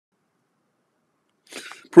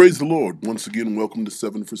Praise the Lord. Once again, welcome to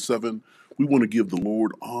 7 for 7. We want to give the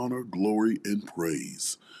Lord honor, glory, and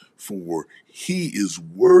praise, for he is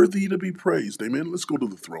worthy to be praised. Amen. Let's go to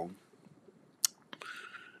the throne.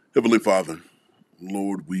 Heavenly Father,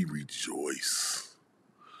 Lord, we rejoice.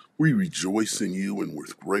 We rejoice in you, and we're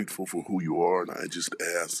grateful for who you are. And I just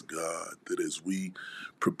ask, God, that as we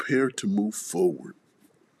prepare to move forward,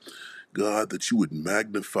 God, that you would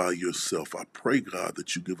magnify yourself. I pray, God,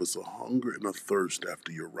 that you give us a hunger and a thirst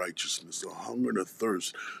after your righteousness, a hunger and a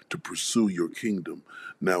thirst to pursue your kingdom.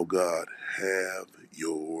 Now, God, have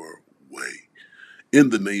your way. In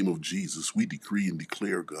the name of Jesus, we decree and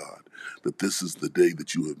declare, God, that this is the day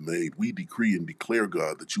that you have made. We decree and declare,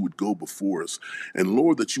 God, that you would go before us. And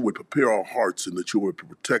Lord, that you would prepare our hearts and that you would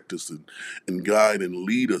protect us and guide and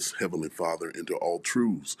lead us, Heavenly Father, into all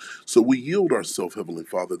truths. So we yield ourselves, Heavenly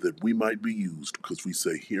Father, that we might be used, because we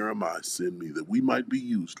say, here am I, send me, that we might be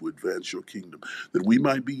used to advance your kingdom, that we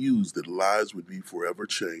might be used, that lives would be forever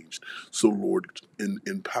changed. So Lord,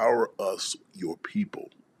 empower us, your people,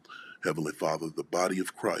 Heavenly Father, the body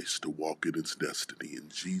of Christ, to walk in its destiny. In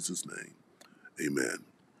Jesus' name, amen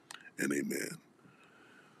and amen.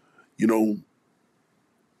 You know,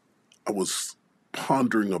 I was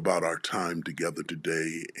pondering about our time together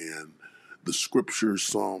today, and the scripture,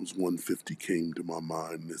 Psalms 150, came to my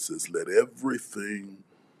mind, and it says, let everything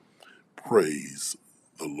praise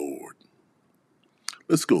the Lord.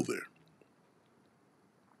 Let's go there.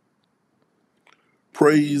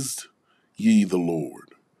 Praise ye the Lord.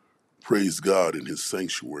 Praise God in his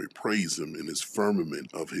sanctuary. Praise him in his firmament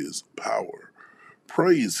of his power.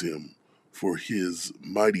 Praise him for his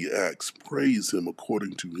mighty acts. Praise him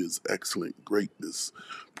according to his excellent greatness.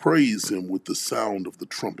 Praise him with the sound of the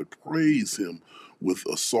trumpet. Praise him with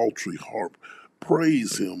a psaltery harp.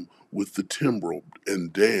 Praise him with the timbrel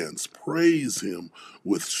and dance. Praise him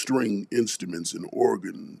with string instruments and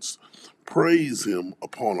organs. Praise him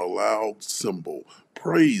upon a loud cymbal.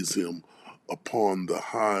 Praise him upon the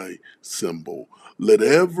high cymbal. Let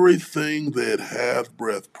everything that hath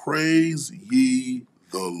breath praise ye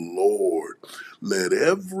the Lord. Let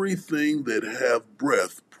everything that hath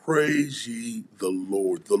breath praise ye the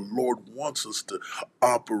Lord. The Lord wants us to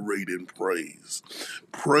operate in praise.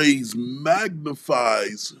 Praise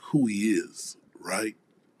magnifies who he is, right?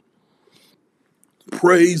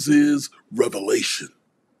 Praise is revelation.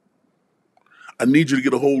 I need you to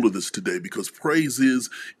get a hold of this today, because praise is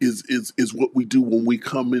what we do when we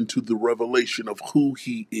come into the revelation of who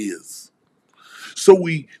he is. So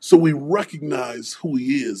we recognize who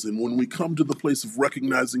he is, and when we come to the place of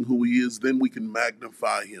recognizing who he is, then we can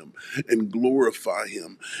magnify him and glorify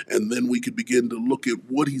him, and then we can begin to look at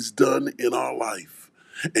what he's done in our life.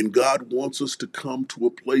 And God wants us to come to a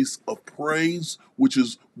place of praise, which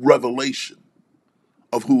is revelation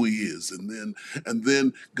of who he is, and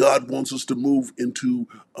then God wants us to move into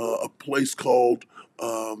a place called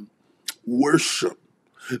worship.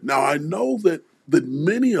 Now I know that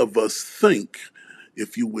many of us think,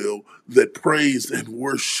 if you will, that praise and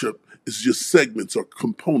worship is just segments or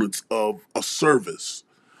components of a service.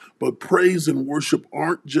 But praise and worship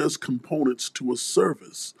aren't just components to a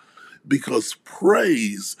service, because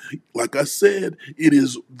praise, like I said, it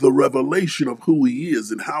is the revelation of who he is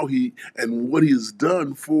and how he and what he has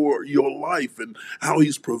done for your life and how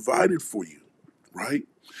he's provided for you, right?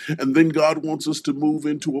 And then God wants us to move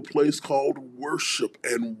into a place called worship,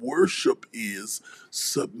 and worship is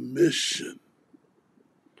submission.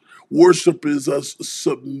 Worship is us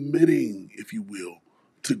submitting, if you will,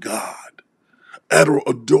 to God,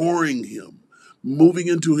 adoring him, moving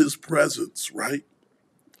into his presence, right?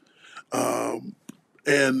 Um,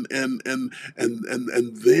 and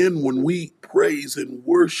then when we praise and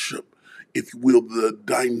worship, if you will, the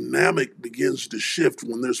dynamic begins to shift.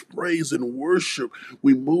 When there's praise and worship,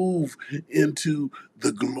 we move into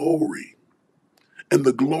the glory. And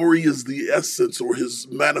the glory is the essence or his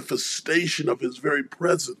manifestation of his very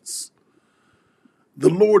presence. The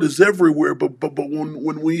Lord is everywhere, but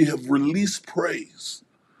when we have released praise,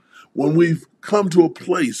 when we've come to a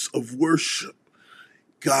place of worship,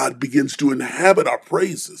 God begins to inhabit our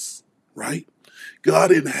praises, right?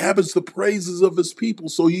 God inhabits the praises of his people,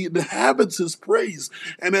 so he inhabits his praise.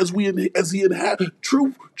 And as he inhabits,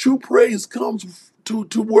 true praise comes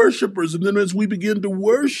to worshipers. And then as we begin to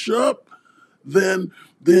worship, then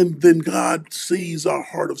then God sees our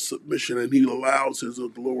heart of submission, and he allows his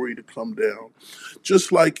glory to come down.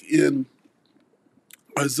 Just like in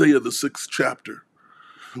Isaiah, the 6th chapter,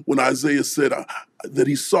 when Isaiah said that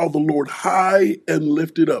he saw the Lord high and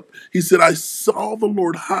lifted up. He said, I saw the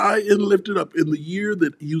Lord high and lifted up in the year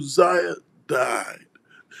that Uzziah died.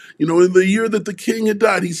 You know, in the year that the king had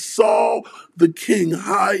died, he saw the king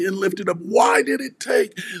high and lifted up. Why did it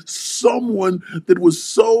take someone that was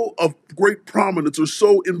so of great prominence or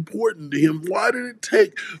so important to him? Why did it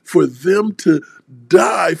take for them to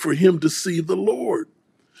die for him to see the Lord?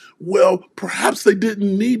 Well, perhaps they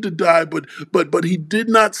didn't need to die, but he did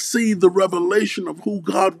not see the revelation of who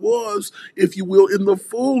God was, if you will, in the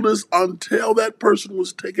fullness until that person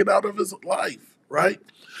was taken out of his life, right?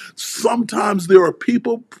 Sometimes there are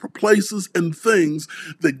people, places, and things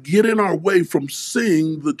that get in our way from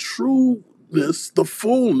seeing the trueness, the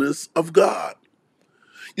fullness of God.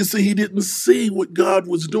 You see, he didn't see what God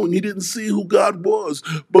was doing. He didn't see who God was.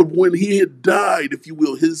 But when he had died, if you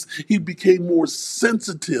will, he became more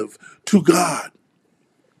sensitive to God.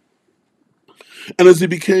 And as he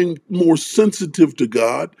became more sensitive to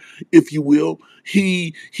God, if you will,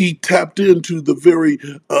 he tapped into the very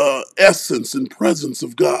essence and presence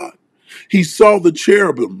of God. He saw the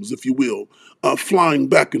cherubims, if you will, flying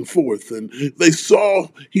back and forth, and he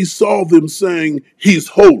saw them saying, "He's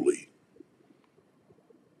holy.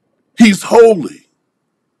 He's holy.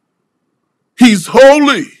 He's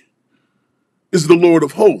holy is the Lord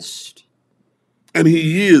of hosts." And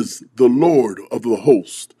he is the Lord of the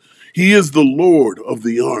host. He is the Lord of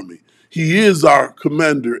the army. He is our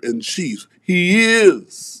commander in chief. He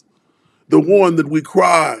is the one that we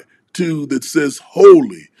cry to that says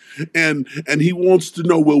holy. And he wants to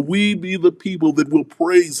know, will we be the people that will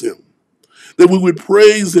praise him? That we would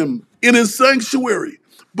praise him in his sanctuary,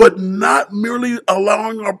 but not merely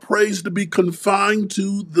allowing our praise to be confined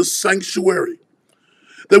to the sanctuary.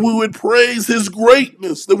 That we would praise his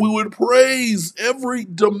greatness, that we would praise every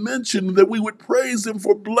dimension, that we would praise him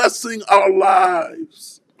for blessing our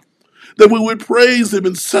lives, that we would praise him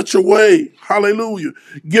in such a way, hallelujah,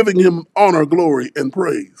 giving him honor, glory, and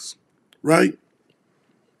praise, right?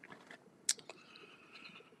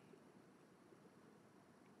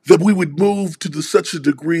 That we would move to such a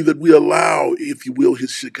degree that we allow, if you will,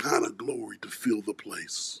 his Shekinah glory to fill the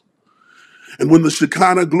place. And when the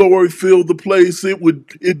Shekinah glory filled the place,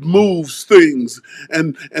 it moves things.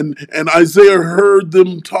 And Isaiah heard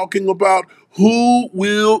them talking about who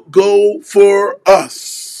will go for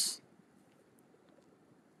us.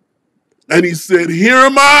 And he said, "Here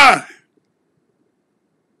am I.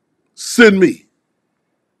 Send me."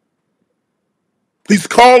 He's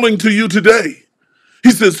calling to you today.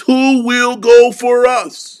 He says, who will go for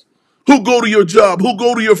us? Who go to your job? Who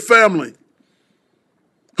go to your family?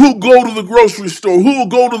 Who go to the grocery store? Who will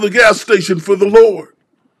go to the gas station for the Lord?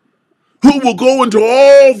 Who will go into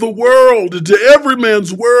all the world, into every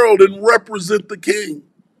man's world, and represent the King?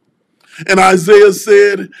 And Isaiah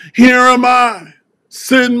said, "Here am I,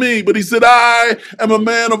 send me." But he said, "I am a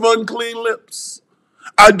man of unclean lips.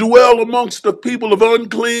 I dwell amongst a people of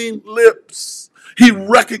unclean lips." He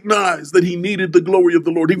recognized that he needed the glory of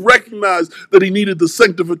the Lord. He recognized that he needed the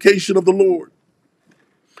sanctification of the Lord.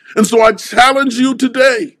 And so I challenge you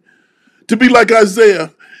today to be like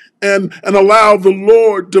Isaiah and allow the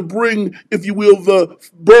Lord to bring, if you will, the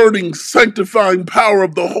burning, sanctifying power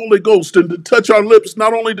of the Holy Ghost and to touch our lips,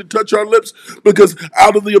 not only to touch our lips, because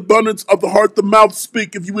out of the abundance of the heart, the mouth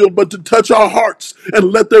speak, if you will, but to touch our hearts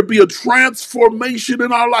and let there be a transformation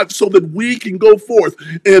in our life so that we can go forth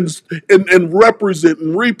and represent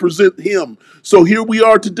and represent him. So here we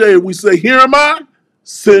are today and we say, "Here am I,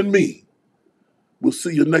 send me." We'll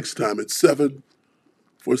see you next time at 7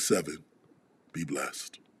 for 7. Be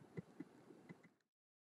blessed.